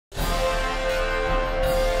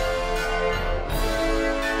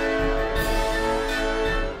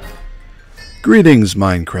Greetings,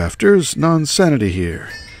 Minecrafters, Nonsanity here,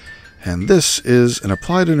 and this is an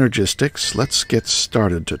Applied Energistics Let's Get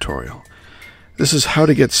Started tutorial. This is how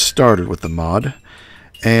to get started with the mod,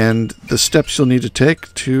 and the steps you'll need to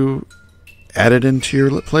take to add it into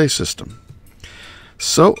your play system.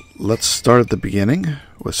 So, let's start at the beginning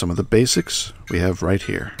with some of the basics we have right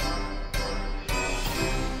here.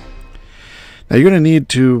 Now you're going to need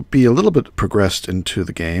to be a little bit progressed into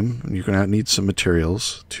the game, and you're going to need some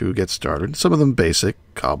materials to get started. Some of them basic: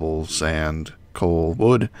 cobble, sand, coal,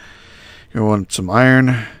 wood. You're going to want some iron.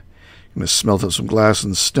 You're going to smelt up some glass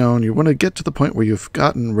and stone. You want to get to the point where you've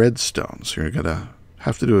gotten redstone, so you're going to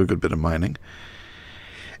have to do a good bit of mining.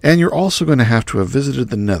 And you're also going to have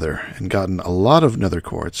visited the nether and gotten a lot of nether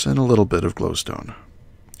quartz and a little bit of glowstone.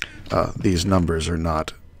 These numbers are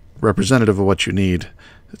not representative of what you need.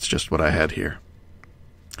 It's just what I had here.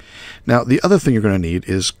 Now, the other thing you're going to need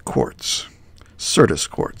is quartz. Certus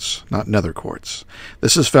quartz, not nether quartz.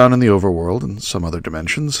 This is found in the overworld and some other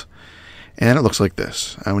dimensions. And it looks like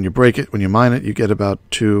this. And when you break it, when you mine it, you get about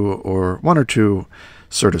one or two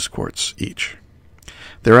Certus quartz each.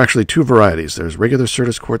 There are actually two varieties. There's regular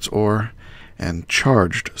Certus quartz ore and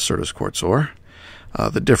charged Certus quartz ore.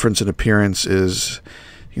 The difference in appearance is,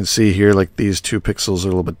 you can see here, like, these two pixels are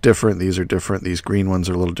a little bit different. These are different. These green ones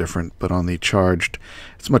are a little different. But on the charged,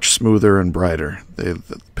 it's much smoother and brighter. The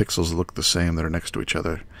pixels look the same. They're next to each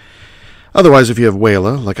other. Otherwise, if you have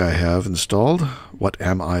Wayla, like I have installed, what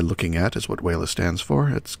am I looking at is what Wayla stands for.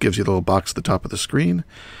 It gives you a little box at the top of the screen.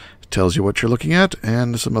 It tells you what you're looking at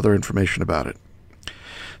and some other information about it.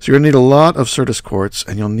 So you're going to need a lot of Certus quartz,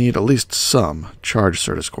 and you'll need at least some charged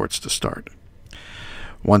Certus quartz to start.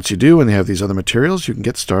 Once you do, and you have these other materials, you can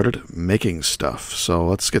get started making stuff. So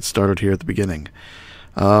let's get started here at the beginning.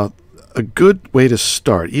 A good way to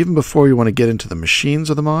start, even before you want to get into the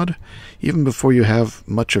machines of the mod, even before you have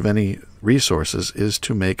much of any resources, is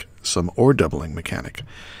to make some ore doubling mechanic.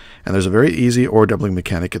 And there's a very easy ore doubling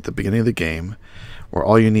mechanic at the beginning of the game, where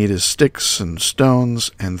all you need is sticks and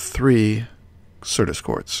stones and 3 Certus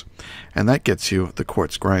quartz. And that gets you the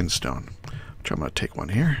quartz grindstone, which I'm going to take one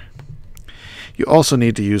here. You also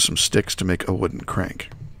need to use some sticks to make a wooden crank.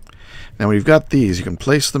 Now when you've got these, you can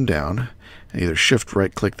place them down and either shift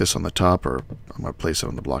right click this on the top, or I'm going to place it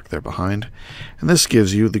on the block there behind, and this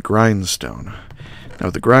gives you the grindstone. Now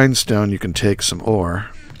with the grindstone, you can take some ore,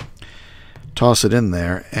 toss it in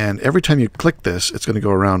there, and every time you click this, it's going to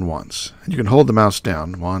go around once. And you can hold the mouse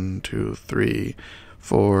down. 1, 2, 3,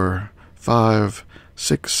 4, 5,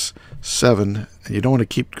 6, 7, and you don't want to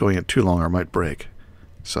keep going it too long or it might break.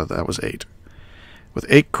 So that was 8. With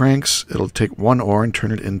 8 cranks, it'll take 1 ore and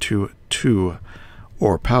turn it into 2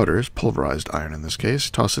 ore powders, pulverized iron in this case.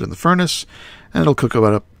 Toss it in the furnace, and it'll cook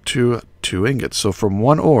about up to 2 ingots. So from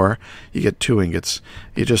 1 ore, you get 2 ingots.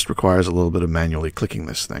 It just requires a little bit of manually clicking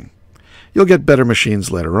this thing. You'll get better machines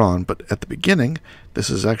later on, but at the beginning, this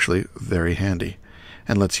is actually very handy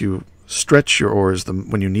and lets you stretch your ores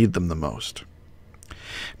when you need them the most.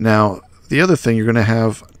 Now, the other thing, you're going to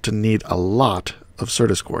have to need a lot of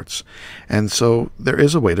Certus quartz, and so there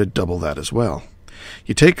is a way to double that as well.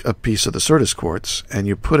 You take a piece of the Certus quartz and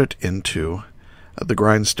you put it into the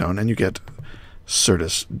grindstone, and you get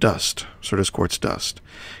Certus dust, Certus quartz dust.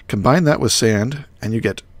 Combine that with sand and you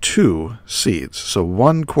get 2 seeds. So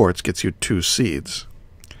 1 quartz gets you 2 seeds.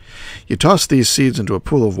 You toss these seeds into a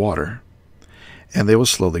pool of water and they will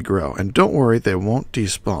slowly grow. And don't worry, they won't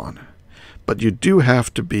despawn. But you do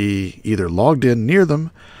have to be either logged in near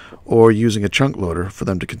them or using a chunk loader for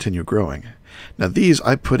them to continue growing. Now these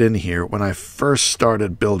I put in here when I first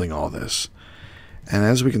started building all this. And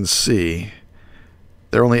as we can see,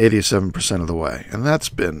 they're only 87% of the way. And that's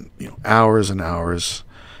been, hours and hours.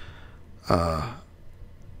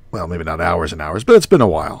 Well, maybe not hours and hours, but it's been a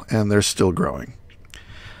while, and they're still growing.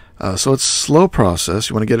 So it's a slow process.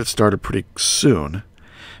 You want to get it started pretty soon,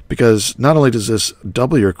 because not only does this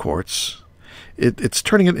double your quartz, it's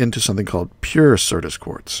turning it into something called pure Certus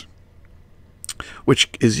quartz, which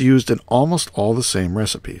is used in almost all the same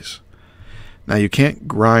recipes. Now you can't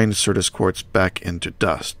grind Certus quartz back into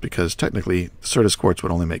dust, because technically Certus quartz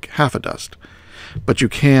would only make half a dust. But you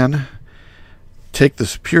can take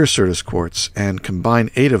this pure Certus quartz and combine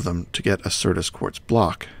 8 of them to get a Certus quartz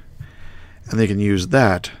block. And they can use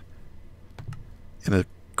that in a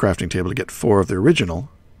crafting table to get 4 of the original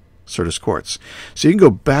Certus quartz. So you can go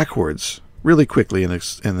backwards really quickly in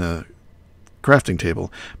the crafting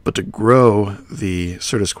table, but to grow the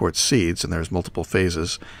Certus quartz seeds, and there's multiple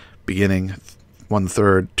phases, beginning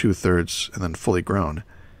 1/3, 2/3, and then fully grown.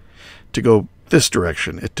 To go this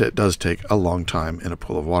direction, it does take a long time in a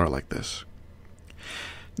pool of water like this.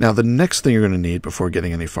 Now, the next thing you're going to need before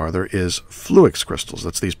getting any farther is Fluix crystals.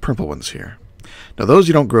 That's these purple ones here. Now, those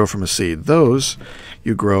you don't grow from a seed. Those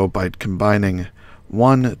you grow by combining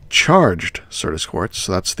one charged Certus quartz,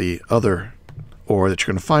 so that's the other ore that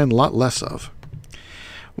you're going to find a lot less of.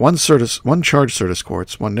 One charged Certus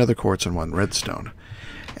quartz, one nether quartz, and one redstone.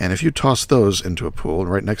 And if you toss those into a pool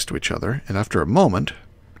right next to each other, and after a moment,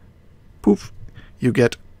 poof, you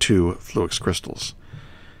get 2 Fluix crystals.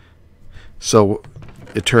 So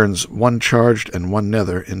it turns one charged and one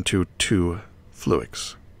nether into 2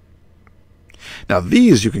 Fluix. Now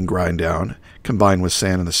these you can grind down, combine with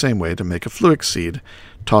sand in the same way to make a Fluix seed,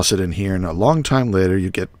 toss it in here, and a long time later you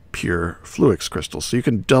get pure Fluix crystals. So you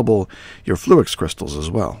can double your Fluix crystals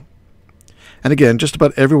as well. And again, just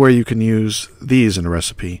about everywhere you can use these in a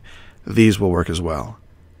recipe, these will work as well.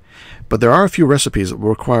 But there are a few recipes that will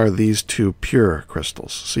require these 2 pure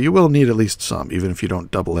crystals, so you will need at least some, even if you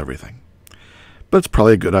don't double everything. But it's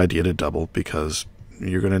probably a good idea to double, because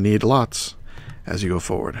you're going to need lots as you go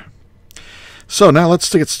forward. So now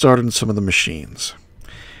let's get started on some of the machines.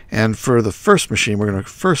 And for the first machine, we're going to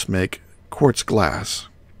first make quartz glass,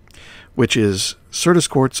 which is Certus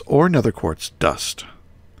quartz or nether quartz dust,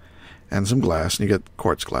 and some glass, and you get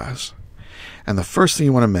quartz glass. And the first thing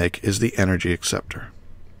you want to make is the energy acceptor.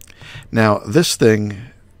 Now, this thing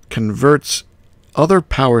converts other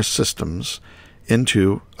power systems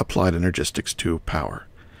into Applied Energistics 2 power.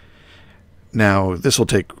 Now, this will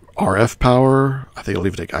take RF power, I think it'll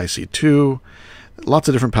even take IC2, lots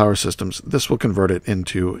of different power systems. This will convert it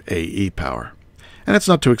into AE power. And it's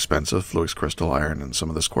not too expensive, Fluix crystal, iron, and some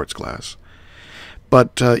of this quartz glass.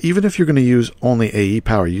 But even if you're going to use only AE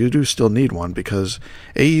power, you do still need one, because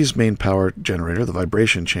AE's main power generator, the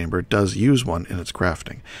vibration chamber, does use one in its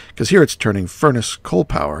crafting. Because here it's turning furnace coal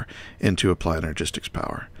power into Applied Energistics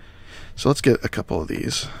power. So let's get a couple of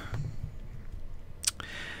these.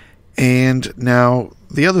 And now,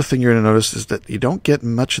 the other thing you're going to notice is that you don't get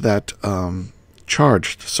much of that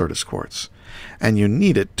charged Certus quartz. And you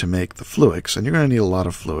need it to make the Fluix, and you're going to need a lot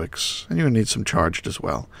of Fluix, and you're going to need some charged as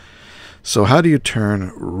well. So how do you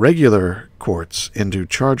turn regular quartz into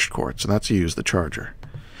charged quartz? And that's you use the charger.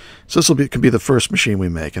 So this can be the first machine we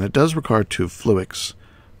make, and it does require 2 Fluix,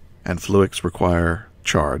 and Fluix require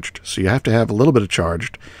charged. So you have to have a little bit of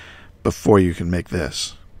charged before you can make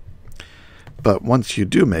this. But once you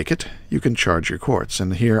do make it, you can charge your quartz.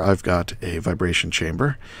 And here I've got a vibration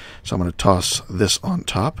chamber, so I'm going to toss this on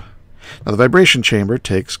top. Now the vibration chamber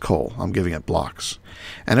takes coal. I'm giving it blocks.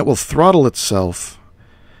 And it will throttle itself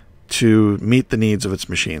to meet the needs of its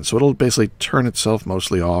machine. So it'll basically turn itself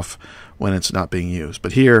mostly off when it's not being used.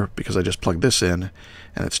 But here, because I just plugged this in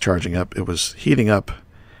and it's charging up, it was heating up,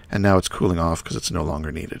 and now it's cooling off because it's no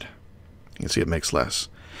longer needed. You can see it makes less.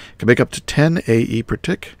 It can make up to 10 AE per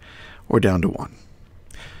tick, or down to 1.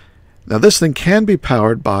 Now this thing can be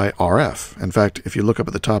powered by RF. In fact, if you look up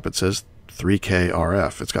at the top, it says 3K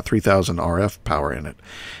RF. It's got 3000 RF power in it.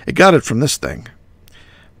 It got it from this thing.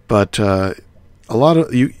 But in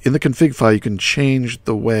the config file, you can change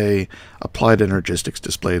the way Applied Energistics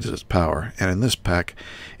displays its power. And in this pack,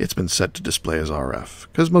 it's been set to display as RF.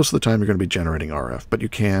 Because most of the time you're going to be generating RF, but you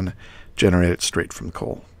can generate it straight from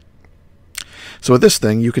coal. So with this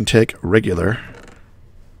thing, you can take regular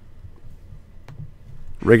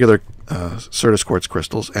Certus quartz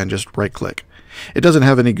crystals and just right-click. It doesn't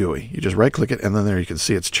have any GUI. You just right-click it, and then there you can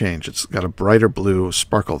see it's changed. It's got a brighter blue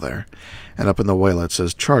sparkle there. And up in the waylet it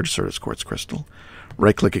says Charge Certus quartz crystal.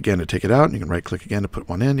 Right-click again to take it out, and you can right-click again to put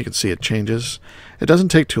one in. You can see it changes. It doesn't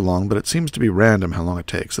take too long, but it seems to be random how long it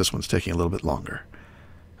takes. This one's taking a little bit longer.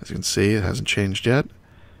 As you can see, it hasn't changed yet.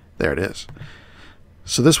 There it is.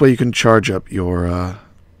 So this way you can charge up your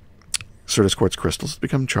Certus quartz crystals to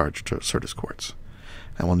become charged Certus quartz.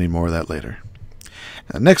 And we'll need more of that later.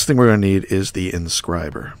 Now, next thing we're going to need is the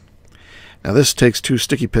inscriber. Now this takes 2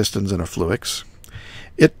 sticky pistons and a Fluix.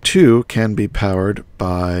 It too can be powered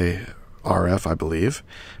by RF, I believe.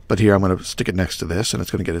 But here I'm going to stick it next to this, and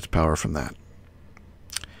it's going to get its power from that.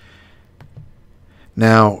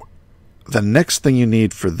 Now, the next thing you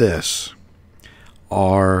need for this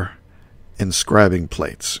are inscribing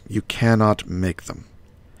plates. You cannot make them.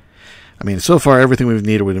 I mean, so far everything we've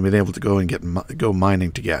needed we've been able to go and go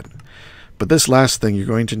mining to get. But this last thing you're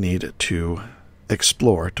going to need to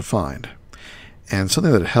explore to find. And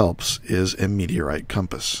something that helps is a meteorite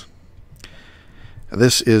compass.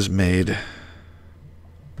 This is made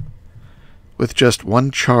with just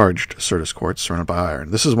 1 charged Certus quartz surrounded by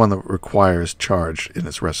iron. This is one that requires charge in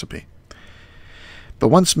its recipe. But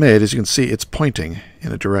once made, as you can see, it's pointing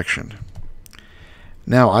in a direction.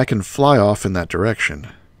 Now I can fly off in that direction,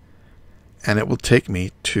 and it will take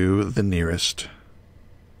me to the nearest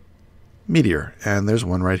meteor, and there's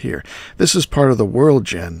one right here. This is part of the world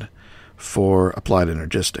gen for Applied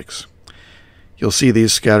Energistics. You'll see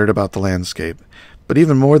these scattered about the landscape. But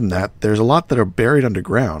even more than that, there's a lot that are buried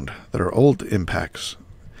underground that are old impacts.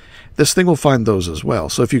 This thing will find those as well.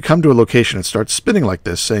 So if you come to a location and start spinning like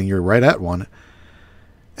this, saying you're right at one,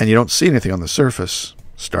 and you don't see anything on the surface,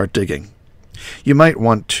 start digging. You might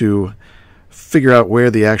want to figure out where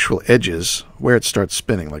the actual edge is, where it starts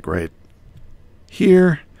spinning, like right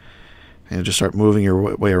here. And you just start moving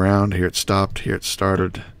your way around. Here it stopped, here it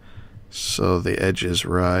started. So the edge is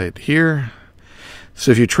right here. So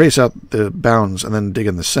if you trace out the bounds and then dig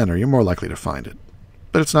in the center, you're more likely to find it.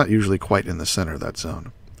 But it's not usually quite in the center of that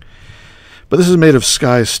zone. But this is made of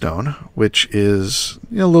sky stone, which is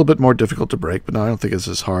a little bit more difficult to break, but no, I don't think it's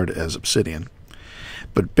as hard as obsidian.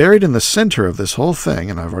 But buried in the center of this whole thing,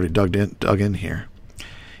 and I've already dug in here,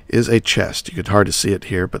 is a chest. You could hardly see it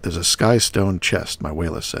here, but there's a sky stone chest, my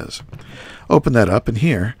wayla says. Open that up, and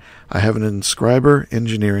here I have an inscriber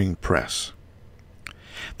engineering press.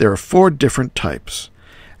 There are 4 different types,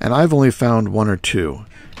 and I've only found 1 or 2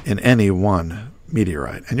 in any one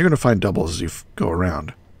meteorite, and you're going to find doubles as you go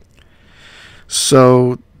around.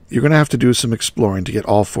 So you're going to have to do some exploring to get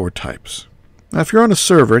all 4 types. Now, if you're on a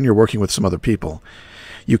server and you're working with some other people,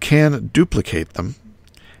 you can duplicate them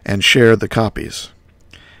and share the copies,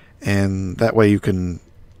 and that way you don't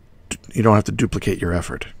have to duplicate your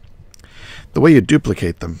effort. The way you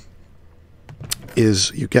duplicate them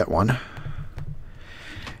is you get one,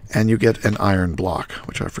 and you get an iron block,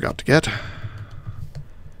 which I forgot to get.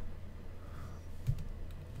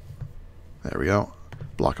 There we go.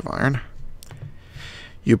 Block of iron.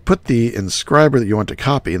 You put the inscriber that you want to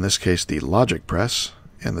copy, in this case the logic press,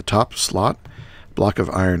 in the top slot. Block of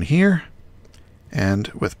iron here. And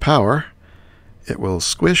with power, it will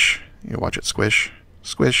squish. You watch it squish,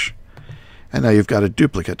 squish. And now you've got a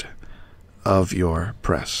duplicate of your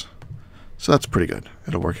press. So that's pretty good.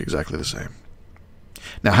 It'll work exactly the same.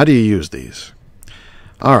 Now, how do you use these?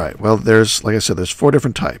 All right, well, like I said, there's 4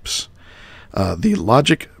 different types. The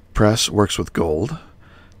logic press works with gold.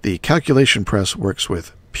 The calculation press works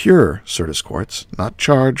with pure Certus quartz, not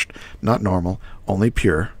charged, not normal, only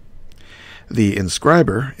pure. The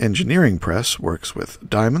inscriber engineering press works with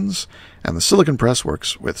diamonds, and the silicon press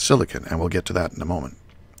works with silicon, and we'll get to that in a moment.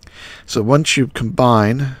 So once you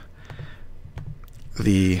combine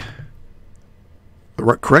the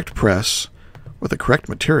correct press with the correct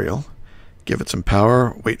material, give it some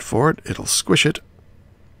power, wait for it, it'll squish it,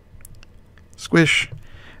 squish,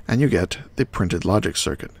 and you get the printed logic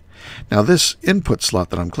circuit. Now this input slot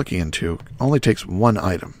that I'm clicking into only takes 1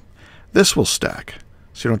 item. This will stack,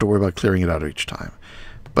 so you don't have to worry about clearing it out each time.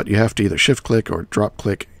 But you have to either shift click or drop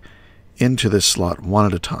click into this slot one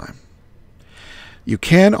at a time. You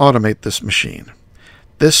can automate this machine.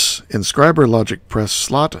 This inscriber logic press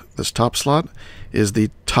slot, this top slot, is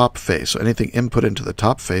the top face. So anything input into the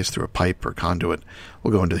top face through a pipe or conduit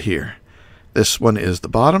will go into here. This one is the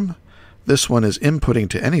bottom. This one is inputting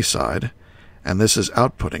to any side, and this is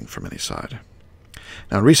outputting from any side.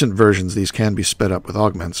 Now, in recent versions, these can be sped up with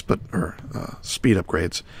augments, or speed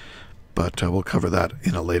upgrades, but we'll cover that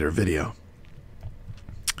in a later video.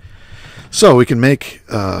 So we can make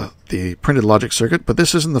the printed logic circuit, but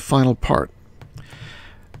this isn't the final part.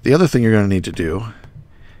 The other thing you're going to need to do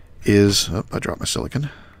is, I dropped my silicon,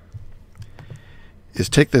 is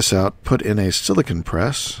take this out, put in a silicon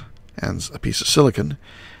press and a piece of silicon,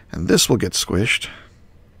 and this will get squished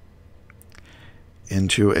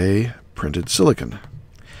into a printed silicon.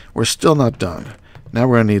 We're still not done. Now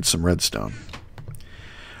we're going to need some redstone.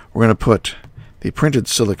 We're going to put the printed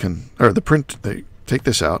silicon, or take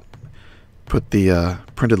this out, put the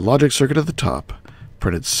printed logic circuit at the top,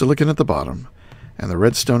 printed silicon at the bottom, and the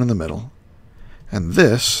redstone in the middle. And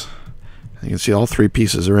this, you can see all 3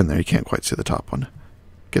 pieces are in there. You can't quite see the top one.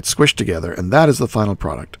 Gets squished together, and that is the final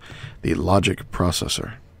product, the logic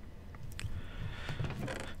processor.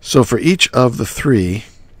 So for each of the 3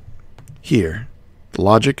 here, the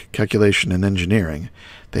logic, calculation, and engineering,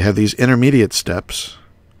 they have these intermediate steps,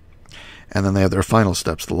 and then they have their final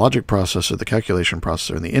steps, the logic processor, the calculation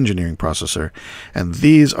processor, and the engineering processor. And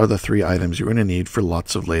these are the 3 items you're going to need for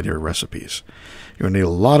lots of later recipes. You're going to need a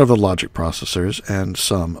lot of the logic processors and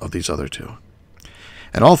some of these other 2.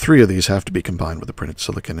 And all 3 of these have to be combined with the printed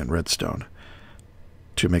silicon and redstone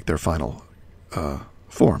to make their final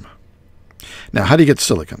form. Now, how do you get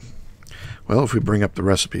silicon? Well, if we bring up the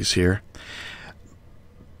recipes here,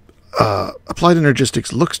 Applied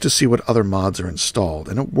Energistics looks to see what other mods are installed,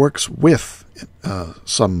 and it works with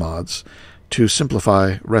some mods to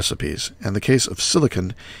simplify recipes. In the case of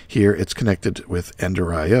silicon, here it's connected with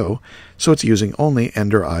Ender IO, so it's using only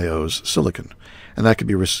Ender IO's silicon. And that could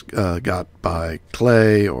be got by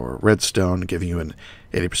clay or redstone, giving you an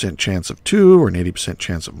 80% chance of 2 or an 80%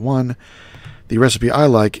 chance of 1. The recipe I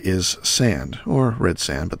like is sand, or red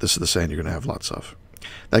sand, but this is the sand you're going to have lots of.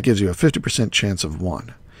 That gives you a 50% chance of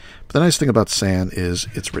 1. But the nice thing about sand is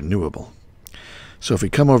it's renewable. So if we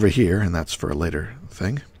come over here, and that's for a later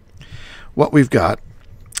thing, what we've got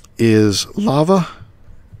is lava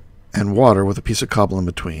and water with a piece of cobble in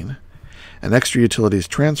between, an extra utilities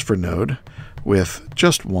transfer node with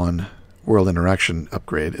just one world interaction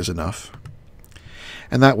upgrade is enough,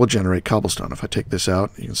 and that will generate cobblestone. If I take this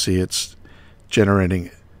out, you can see it's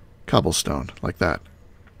generating cobblestone like that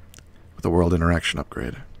with a world interaction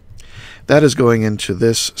upgrade. That is going into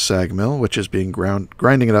this sag mill, which is being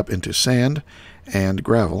grinding it up into sand and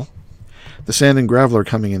gravel. The sand and gravel are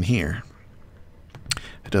coming in here.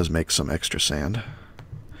 It does make some extra sand.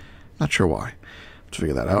 Not sure why. Let's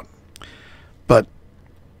figure that out. But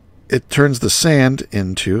it turns the sand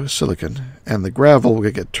into silicon, and the gravel will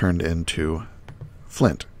get turned into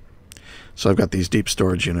flint. So I've got these deep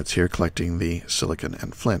storage units here collecting the silicon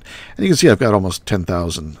and flint. And you can see I've got almost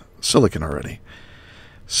 10,000 silicon already.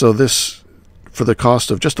 So this, for the cost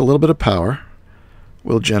of just a little bit of power,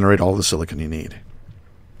 will generate all the silicon you need.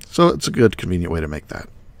 So it's a good, convenient way to make that.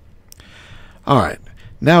 Alright,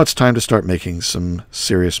 now it's time to start making some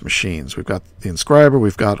serious machines. We've got the inscriber,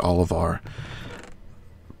 we've got all of our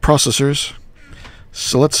processors.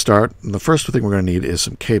 So let's start. The first thing we're going to need is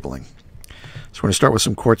some cabling. So we're going to start with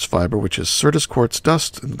some quartz fiber, which is Certus quartz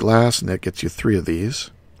dust and glass, and that gets you 3 of these.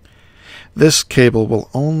 This cable will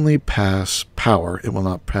only pass power. It will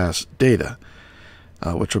not pass data,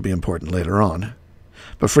 which will be important later on.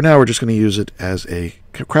 But for now, we're just going to use it as a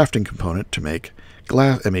crafting component to make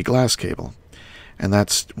glass cable. And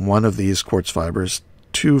that's one of these quartz fibers,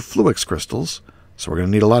 2 Fluix crystals. So we're going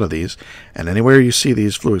to need a lot of these. And anywhere you see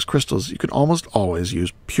these Fluix crystals, you can almost always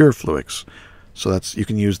use pure Fluix. So you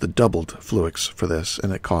can use the doubled Fluix for this,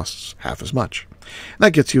 and it costs half as much. And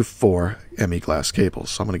that gets you 4 ME glass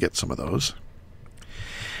cables. So I'm going to get some of those.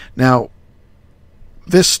 Now,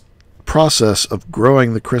 this process of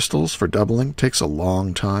growing the crystals for doubling takes a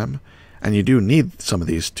long time, and you do need some of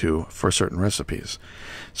these too for certain recipes.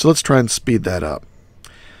 So let's try and speed that up.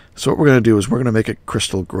 So what we're going to do is we're going to make a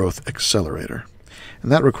crystal growth accelerator.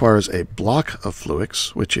 And that requires a block of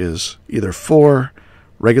Fluix, which is either 4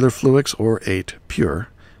 regular Fluix or 8 pure,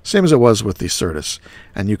 same as it was with the Certus.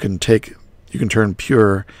 And you can turn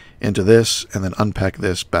pure into this and then unpack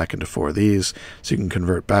this back into 4 of these, so you can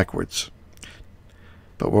convert backwards.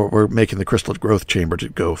 But we're making the crystal growth chamber to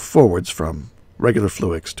go forwards from regular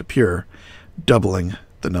Fluix to pure, doubling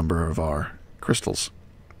the number of our crystals.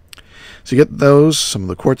 So you get those, some of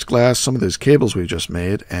the quartz glass, some of those cables we just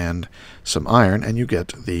made, and some iron, and you get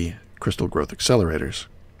the crystal growth accelerators.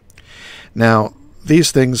 Now,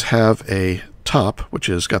 these things have a top, which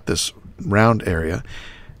has got this round area,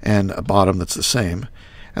 and a bottom that's the same,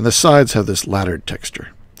 and the sides have this laddered texture.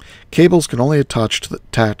 Cables can only attach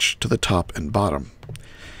to the top and bottom,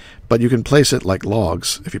 but you can place it like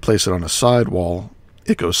logs. If you place it on a side wall,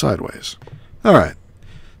 it goes sideways. Alright,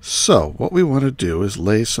 so what we want to do is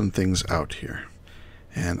lay some things out here.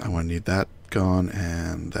 And I want to need that gone,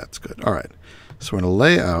 and that's good. Alright, so we're going to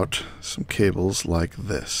lay out some cables like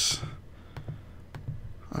this.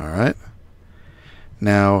 Alright,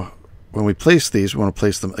 now when we place these, we want to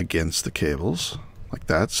place them against the cables, like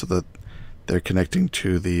that, so that they're connecting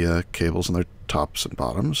to the cables on their tops and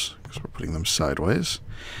bottoms, because we're putting them sideways.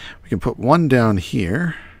 We can put one down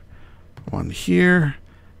here, one here,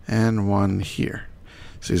 and one here.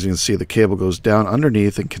 So as you can see, the cable goes down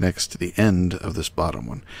underneath and connects to the end of this bottom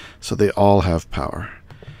one. So they all have power.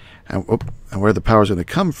 And where the power is going to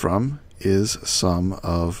come from is some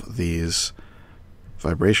of these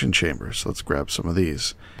vibration chambers. So let's grab some of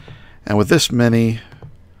these. And with this many,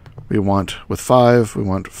 with 5, we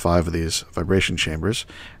want 5 of these vibration chambers.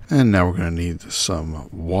 And now we're going to need some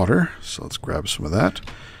water. So let's grab some of that,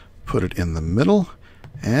 put it in the middle,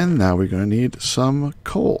 and now we're going to need some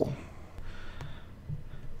coal.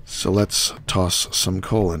 So let's toss some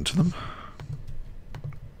coal into them.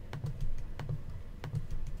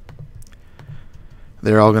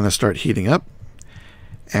 They're all going to start heating up,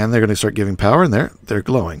 and they're going to start giving power, and they're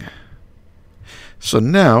glowing. So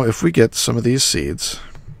now, if we get some of these seeds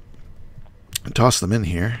and toss them in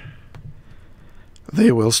here,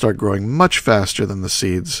 they will start growing much faster than the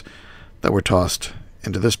seeds that were tossed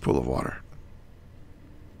into this pool of water.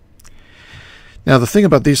 Now, the thing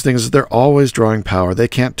about these things is they're always drawing power. They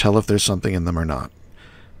can't tell if there's something in them or not.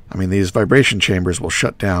 I mean, these vibration chambers will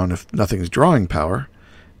shut down if nothing's drawing power,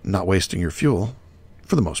 not wasting your fuel,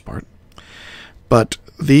 for the most part. But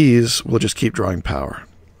these will just keep drawing power.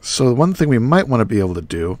 So one thing we might want to be able to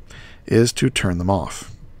do is to turn them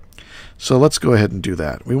off. So let's go ahead and do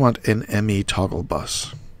that. We want an ME toggle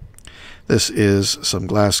bus. This is some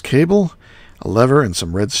glass cable, a lever, and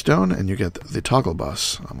some redstone, and you get the toggle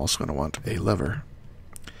bus. I'm also going to want a lever.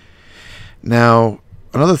 Now,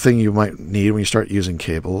 another thing you might need when you start using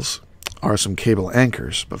cables are some cable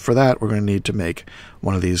anchors, but for that we're going to need to make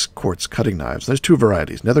one of these quartz cutting knives. There's two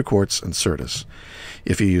varieties, nether quartz and Certus.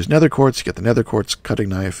 If you use nether quartz, you get the nether quartz cutting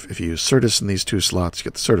knife. If you use Certus in these two slots, you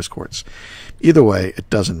get the Certus quartz. Either way,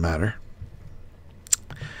 it doesn't matter.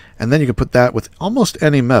 And then you can put that with almost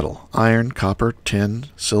any metal, iron, copper, tin,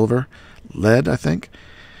 silver, lead, I think,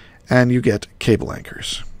 and you get cable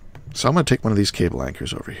anchors. So I'm going to take one of these cable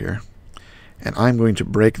anchors over here, and I'm going to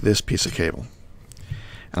break this piece of cable.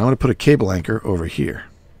 And I'm going to put a cable anchor over here.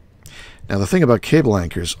 Now the thing about cable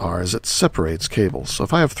anchors is it separates cables. So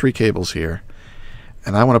if I have 3 cables here,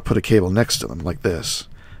 and I want to put a cable next to them like this,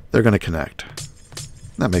 they're going to connect.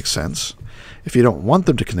 That makes sense. If you don't want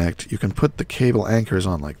them to connect, you can put the cable anchors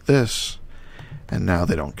on like this, and now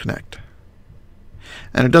they don't connect.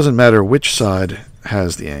 And it doesn't matter which side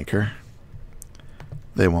has the anchor,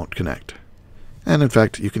 they won't connect. And in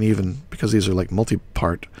fact, you can even, because these are like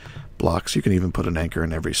multi-part blocks, you can even put an anchor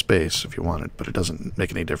in every space if you wanted, but it doesn't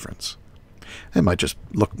make any difference. It might just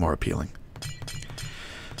look more appealing.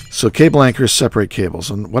 So cable anchors separate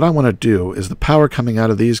cables, and what I want to do is the power coming out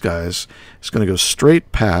of these guys is going to go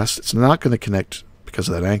straight past. It's not going to connect because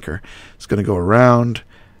of that anchor. It's going to go around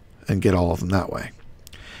and get all of them that way.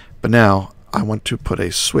 But now I want to put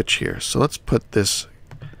a switch here. So let's put this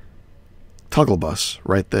toggle bus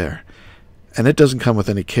right there. And it doesn't come with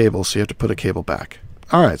any cable, so you have to put a cable back.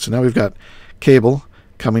 Alright, so now we've got cable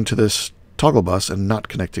coming to this toggle bus and not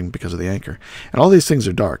connecting because of the anchor. And all these things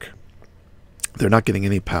are dark. They're not getting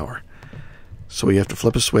any power. So we have to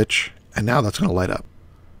flip a switch, and now that's going to light up.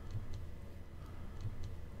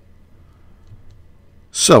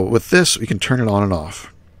 So with this, we can turn it on and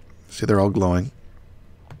off. See, they're all glowing.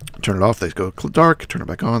 Turn it off, they go dark. Turn it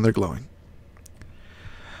back on, they're glowing.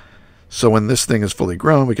 So when this thing is fully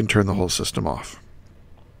grown, we can turn the whole system off.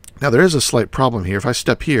 Now there is a slight problem here. If I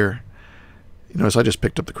step here, you notice I just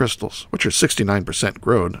picked up the crystals, which are 69%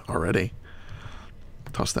 grown already.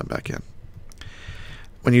 Toss them back in.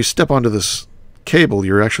 When you step onto this cable,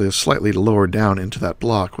 you're actually slightly lower down into that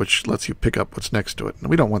block, which lets you pick up what's next to it.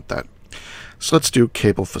 And we don't want that. So let's do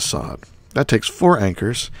cable facade. That takes 4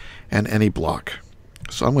 anchors and any block.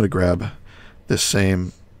 So I'm going to grab this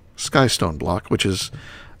same skystone block, which is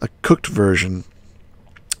a cooked version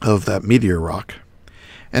of that meteor rock,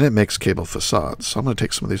 and it makes cable facades. So I'm going to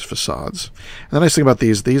take some of these facades. And the nice thing about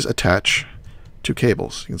these attach to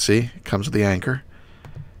cables. You can see it comes with the anchor,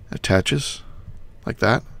 attaches like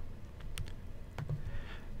that,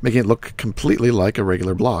 making it look completely like a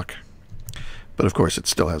regular block. But of course it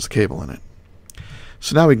still has the cable in it.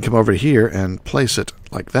 So now we can come over here and place it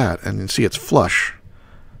like that, and you can see it's flush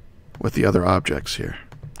with the other objects here.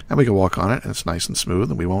 And we can walk on it, and it's nice and smooth,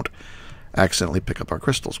 and we won't accidentally pick up our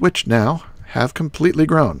crystals, which now have completely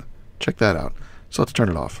grown. Check that out. So let's turn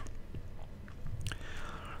it off.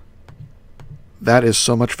 That is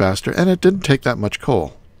so much faster, and it didn't take that much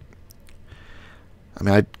coal. I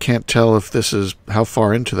mean, I can't tell if this is how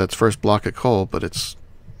far into that first block of coal, but it's,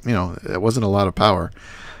 you know, it wasn't a lot of power.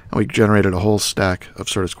 And we generated a whole stack of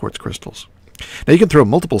Certus quartz crystals. Now you can throw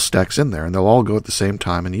multiple stacks in there, and they'll all go at the same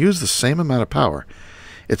time and use the same amount of power.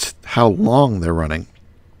 It's how long they're running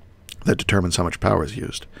that determines how much power is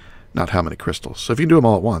used, not how many crystals. So if you do them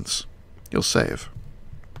all at once, you'll save.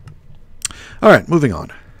 Alright, moving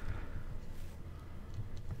on.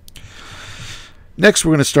 Next,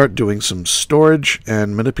 we're going to start doing some storage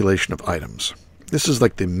and manipulation of items. This is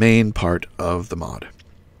like the main part of the mod.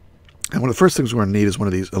 And one of the first things we're going to need is one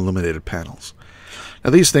of these illuminated panels.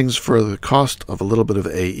 Now these things, for the cost of a little bit of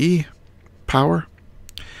AE power,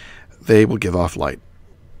 they will give off light.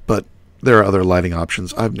 But there are other lighting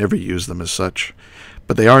options. I've never used them as such,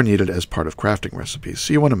 but they are needed as part of crafting recipes,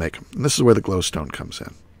 so you want to make them. And this is where the glowstone comes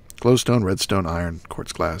in. Glowstone, redstone, iron,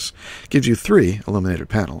 quartz glass gives you 3 illuminated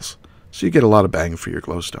panels, so you get a lot of bang for your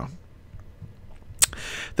glowstone.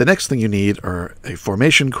 The next thing you need are a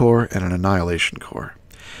formation core and an annihilation core.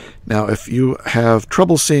 Now, if you have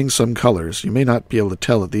trouble seeing some colors, you may not be able to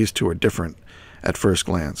tell that these two are different at first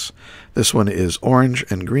glance. This one is orange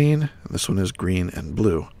and green, and this one is green and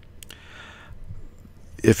blue.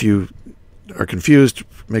 If you are confused,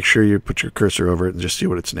 make sure you put your cursor over it and just see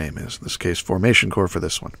what its name is. In this case, formation core for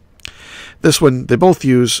this one. This one, they both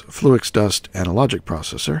use Fluix Dust and a logic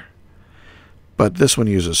processor, but this one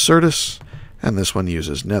uses Certus and this one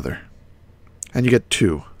uses Nether. And you get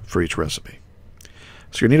 2 for each recipe.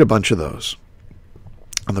 So you need a bunch of those.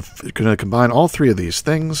 And you're going to combine all 3 of these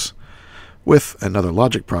things with another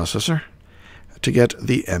logic processor to get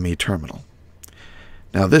the ME terminal.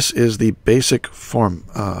 Now this is the basic form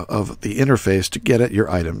of the interface to get at your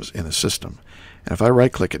items in a system. And if I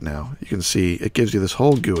right-click it now, you can see it gives you this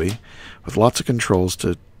whole GUI with lots of controls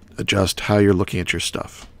to adjust how you're looking at your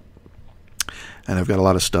stuff. And I've got a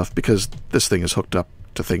lot of stuff because this thing is hooked up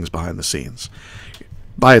to things behind the scenes.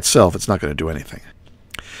 By itself, it's not going to do anything.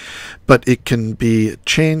 But it can be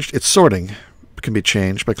changed. Its sorting can be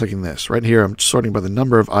changed by clicking this. Right here, I'm sorting by the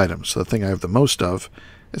number of items. So the thing I have the most of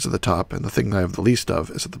is at the top, and the thing I have the least of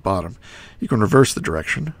is at the bottom. You can reverse the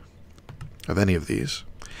direction of any of these.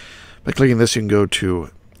 By clicking this, you can go to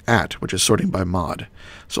 @ which is sorting by mod.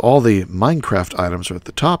 So all the Minecraft items are at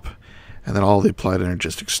the top, and then all the Applied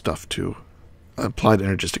Energistics stuff to Applied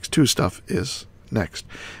Energistics 2 stuff is next.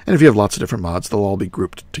 And if you have lots of different mods, they'll all be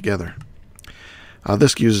grouped together.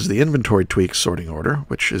 This uses the inventory tweak sorting order,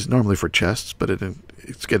 which is normally for chests, but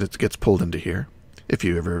it gets pulled into here if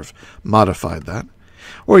you ever have modified that.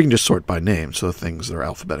 Or you can just sort by name, so the things are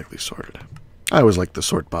alphabetically sorted. I always like to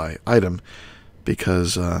sort by item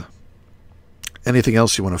because anything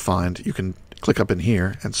else you want to find, you can click up in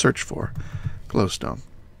here and search for glowstone.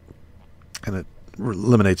 And it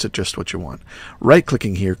eliminates it just what you want.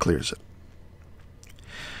 Right-clicking here clears it.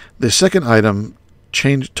 The second item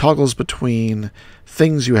toggles between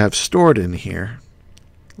things you have stored in here,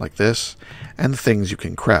 like this, and things you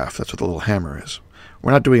can craft. That's what the little hammer is.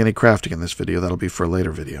 We're not doing any crafting in this video. That'll be for a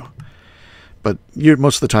later video. But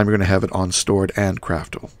most of the time you're going to have it on stored and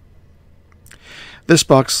craftable. This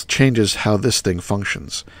box changes how this thing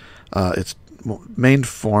functions. Its main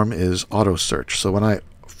form is auto search. So when I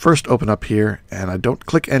first open up here and I don't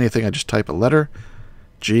click anything, I just type a letter,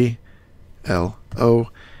 G, L, O,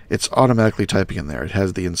 it's automatically typing in there. It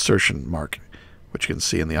has the insertion mark, which you can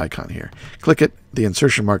see in the icon here. Click it, the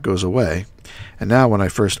insertion mark goes away, and now when I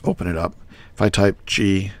first open it up, if I type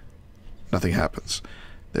G, nothing happens.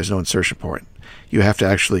 There's no insertion point. You have to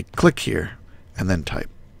actually click here and then type.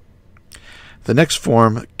 The next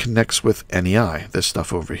form connects with NEI, this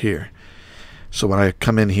stuff over here. So when I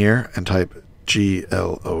come in here and type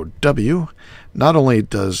GLOW, not only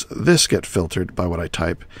does this get filtered by what I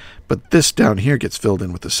type, but this down here gets filled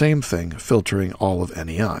in with the same thing, filtering all of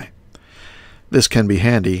NEI. This can be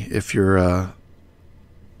handy if you're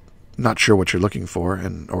not sure what you're looking for,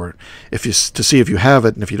 or to see if you have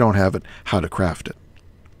it, and if you don't have it, how to craft it.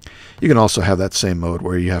 You can also have that same mode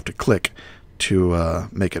where you have to click to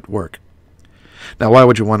make it work. Now, why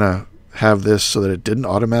would you want to have this so that it didn't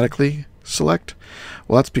automatically select?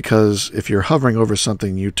 Well, that's because if you're hovering over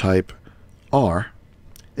something, you type R,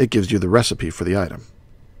 it gives you the recipe for the item.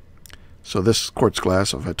 So this quartz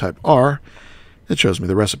glass, if I type R, it shows me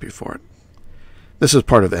the recipe for it. This is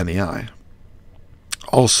part of NEI.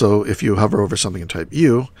 Also, if you hover over something and type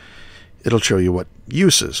U, it'll show you what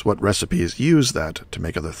recipes use that to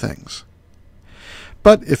make other things.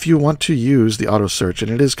 But if you want to use the auto search,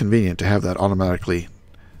 and it is convenient to have that automatically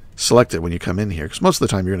selected when you come in here, because most of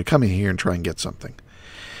the time you're going to come in here and try and get something.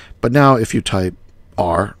 But now if you type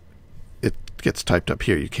R, it gets typed up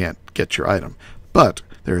here. You can't get your item. But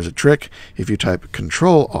there is a trick. If you type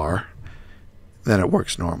Control R, then it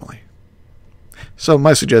works normally. So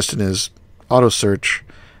my suggestion is auto search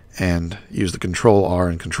and use the Control R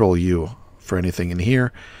and Control U for anything in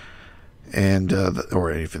here, and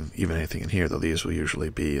or even anything in here, though these will usually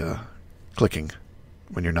be clicking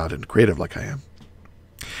when you're not in creative like I am.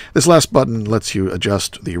 This last button lets you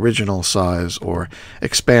adjust the original size or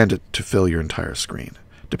expand it to fill your entire screen.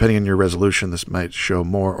 Depending on your resolution, this might show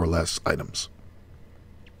more or less items.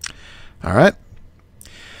 All right.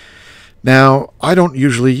 Now, I don't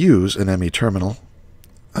usually use an ME terminal.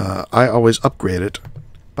 I always upgrade it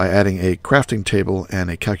by adding a crafting table and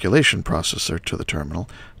a calculation processor to the terminal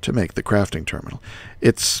to make the crafting terminal.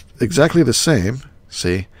 It's exactly the same,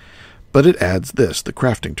 see, but it adds this, the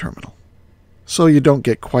crafting terminal. So you don't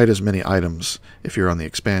get quite as many items if you're on the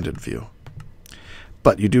expanded view.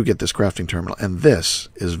 But you do get this crafting terminal, and this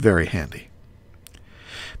is very handy.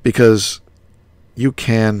 Because you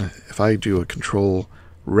can, if I do a Control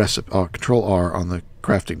R on the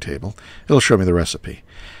crafting table, it'll show me the recipe.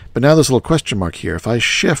 But now there's a little question mark here. If I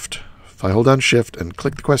hold down Shift and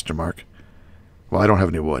click the question mark, well, I don't have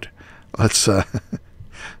any wood. Let's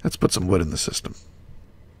put some wood in the system.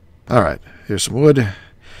 All right, here's some wood.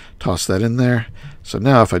 toss that in there. So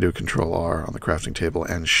now if I do Control R on the crafting table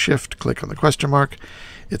and Shift click on the question mark,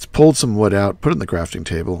 it's pulled some wood out, put it in the crafting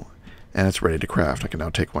table, and it's ready to craft. I can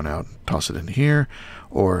now take one out, toss it in here,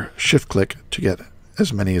 or Shift click to get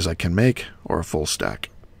as many as I can make, or a full stack.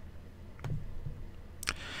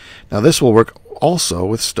 Now this will work also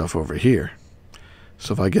with stuff over here.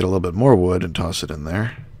 So if I get a little bit more wood and toss it in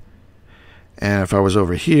there, and if I was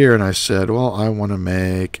over here and I said, well, I want to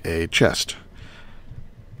make a chest.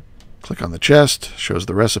 Click on the chest, shows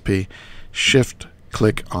the recipe, Shift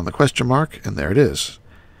click on the question mark, and there it is.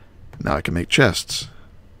 Now I can make chests.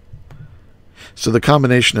 So the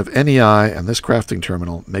combination of NEI and this crafting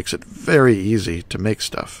terminal makes it very easy to make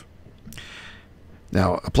stuff.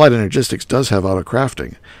 Now, Applied Energistics does have auto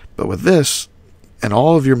crafting, but with this, and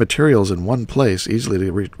all of your materials in one place, easily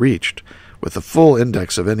to be reached, with the full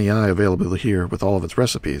index of NEI available here with all of its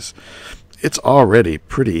recipes, it's already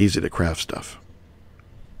pretty easy to craft stuff.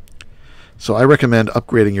 So I recommend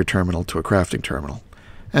upgrading your terminal to a crafting terminal,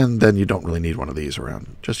 and then you don't really need one of these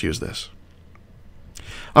around. Just use this.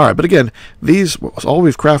 All right, but again, all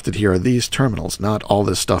we've crafted here are these terminals, not all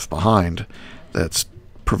this stuff behind that's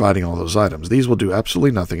providing all those items. These will do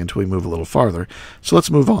absolutely nothing until we move a little farther. So let's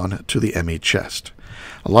move on to the ME chest.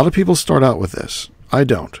 A lot of people start out with this. I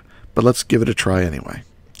don't, but let's give it a try anyway.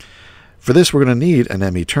 For this, we're going to need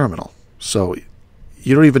an ME terminal. So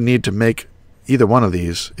you don't even need to make either one of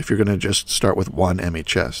these if you're going to just start with one ME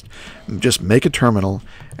chest. Just make a terminal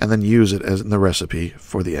and then use it as in the recipe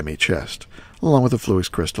for the ME chest, along with a Fluix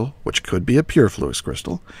crystal, which could be a pure Fluix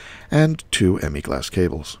crystal, and 2 ME glass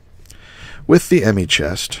cables. With the ME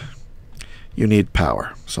chest, you need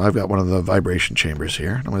power. So I've got one of the vibration chambers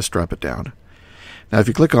here, and I'm going to strap it down. Now if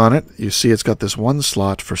you click on it, you see it's got this one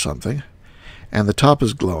slot for something, and the top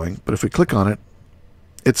is glowing, but if we click on it,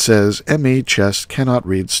 it says ME chest cannot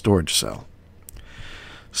read storage cell.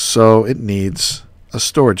 So it needs a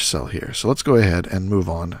storage cell here. So let's go ahead and move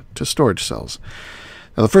on to storage cells.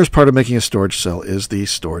 Now the first part of making a storage cell is the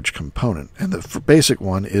storage component, and the basic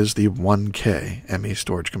one is the 1K ME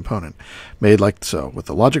storage component, made like so, with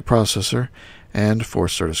the logic processor and 4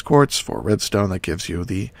 Certus quartz, 4 redstone. That gives you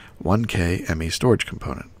the 1K ME storage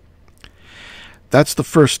component. That's the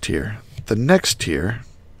first tier. The next tier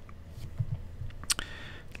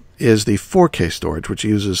is the 4K storage, which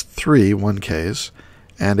uses 3 1Ks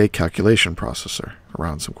and a calculation processor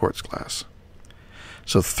around some quartz glass.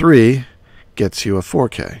 So 3 gets you a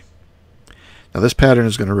 4K. Now this pattern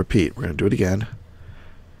is going to repeat. We're going to do it again.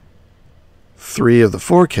 3 of the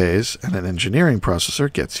 4Ks and an engineering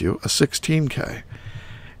processor gets you a 16K.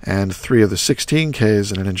 And 3 of the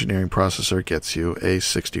 16Ks and an engineering processor gets you a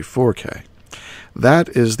 64K. That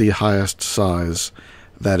is the highest size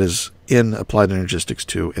that is in Applied Energistics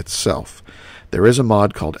 2 itself. There is a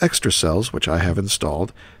mod called Extra Cells, which I have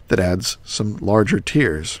installed, that adds some larger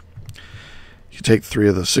tiers. You take 3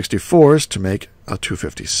 of the 64s to make a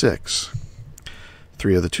 256,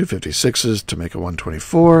 3 of the 256s to make a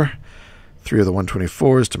 124, 3 of the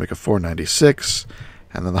 124s to make a 496,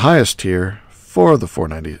 and then the highest tier, 4 of the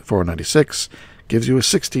 496, gives you a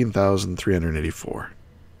 16,384.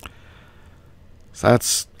 So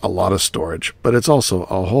that's a lot of storage, but it's also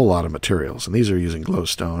a whole lot of materials, and these are using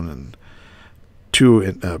glowstone and 2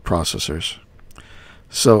 processors.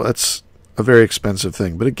 So that's a very expensive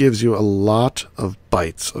thing, but it gives you a lot of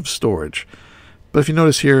bytes of storage. But if you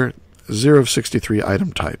notice here, 0 of 63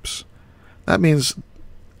 item types. That means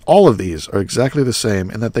all of these are exactly the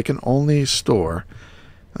same in that they can only store,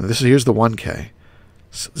 and here's the 1K,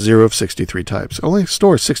 0 of 63 types. It only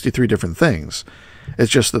stores 63 different things.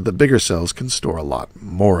 It's just that the bigger cells can store a lot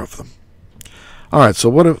more of them. Alright, so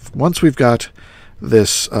what if once we've got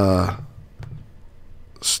this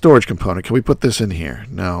storage component, can we put this in here?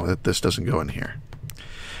 No, this doesn't go in here.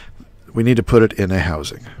 We need to put it in a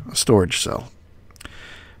housing, a storage cell.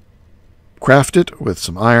 Craft it with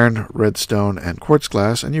some iron, redstone, and quartz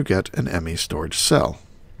glass, and you get an ME storage cell.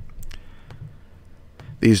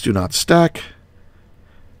 These do not stack,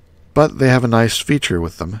 but they have a nice feature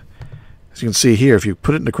with them. As you can see here, if you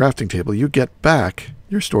put it in the crafting table, you get back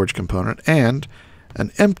your storage component and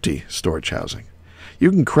an empty storage housing. You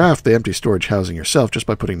can craft the empty storage housing yourself just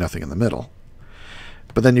by putting nothing in the middle.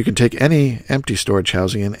 But then you can take any empty storage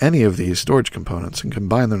housing in any of these storage components and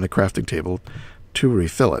combine them in a crafting table to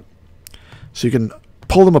refill it. So you can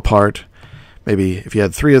pull them apart. Maybe if you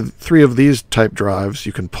had three of these type drives,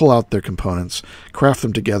 you can pull out their components, craft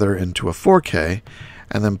them together into a 4K,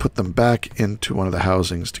 and then put them back into one of the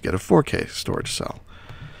housings to get a 4K storage cell.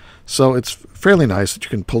 So it's fairly nice that you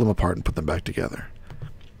can pull them apart and put them back together.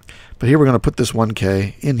 But here we're going to put this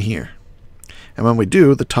 1K in here. And when we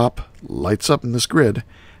do, the top lights up in this grid,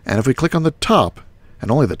 And if we click on the top, and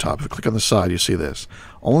only the top, if we click on the side, you see this.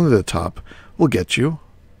 Only the top will get you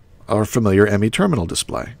our familiar ME terminal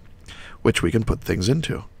display, which we can put things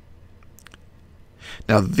into.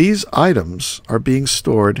 Now, these items are being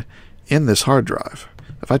stored in this hard drive.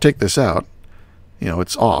 If I take this out, you know,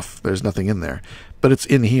 it's off. There's nothing in there. But it's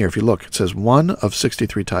in here. If you look, it says 1 of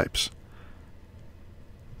 63 types.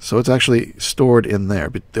 So it's actually stored in there.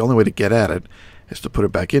 But the only way to get at it is to put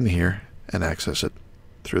it back in here and access it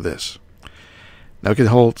through this. Now, it can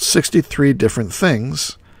hold 63 different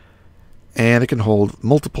things, and it can hold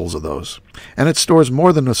multiples of those. And it stores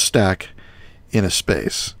more than a stack in a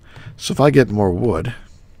space. So if I get more wood,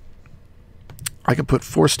 I can put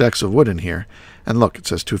 4 stacks of wood in here, and look, it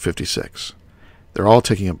says 256. They're all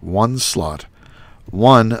taking up one slot,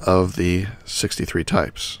 one of the 63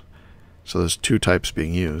 types. So there's 2 types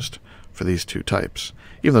being used for these 2 types,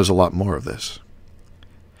 even though there's a lot more of this.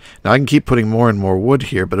 Now I can keep putting more and more wood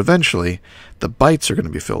here, but eventually the bytes are going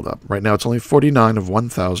to be filled up. Right now it's only 49 of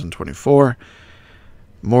 1024.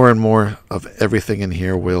 More and more of everything in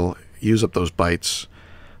here will use up those bytes.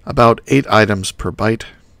 About 8 items per byte.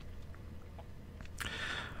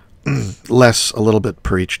 Less a little bit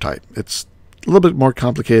per each type. It's a little bit more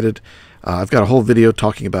complicated. I've got a whole video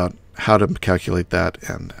talking about how to calculate that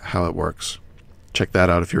and how it works. Check that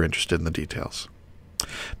out if you're interested in the details.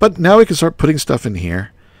 But now we can start putting stuff in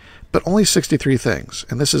here, but only 63 things,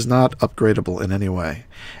 and this is not upgradable in any way.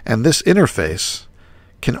 And this interface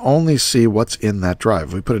can only see what's in that drive.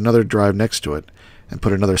 If we put another drive next to it and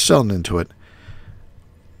put another cell into it,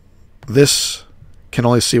 this can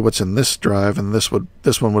only see what's in this drive, and this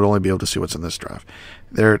one would only be able to see what's in this drive.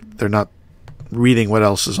 They're not reading what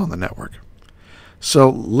else is on the network. So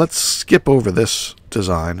let's skip over this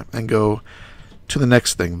design and go to the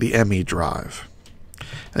next thing, the ME drive.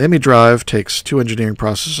 The ME drive takes 2 engineering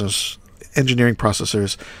processors,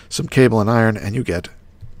 some cable and iron, and you get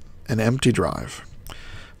an empty drive.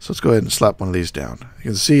 So let's go ahead and slap one of these down. You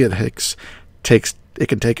can see it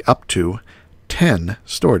can take up to 10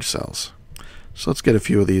 storage cells. So let's get a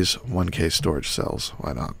few of these 1K storage cells.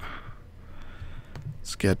 Why not?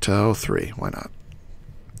 Let's get 3. Why not?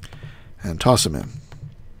 And toss them in.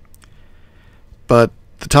 But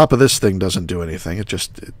the top of this thing doesn't do anything. It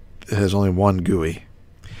has only one GUI.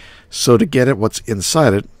 So to get at what's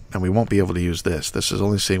inside it, and we won't be able to use this. This is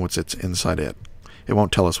only seeing what's inside it. It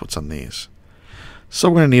won't tell us what's on these. So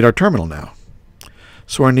we're going to need our terminal now.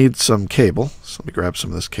 So we're going to need some cable. So let me grab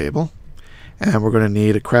some of this cable. And we're going to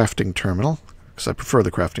need a crafting terminal, because I prefer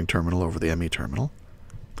the crafting terminal over the ME terminal.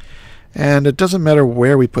 And it doesn't matter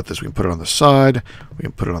where we put this. We can put it on the side. We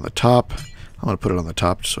can put it on the top. I'm going to put it on the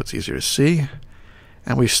top just so it's easier to see.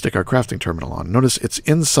 And we stick our crafting terminal on. Notice it's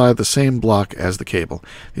inside the same block as the cable.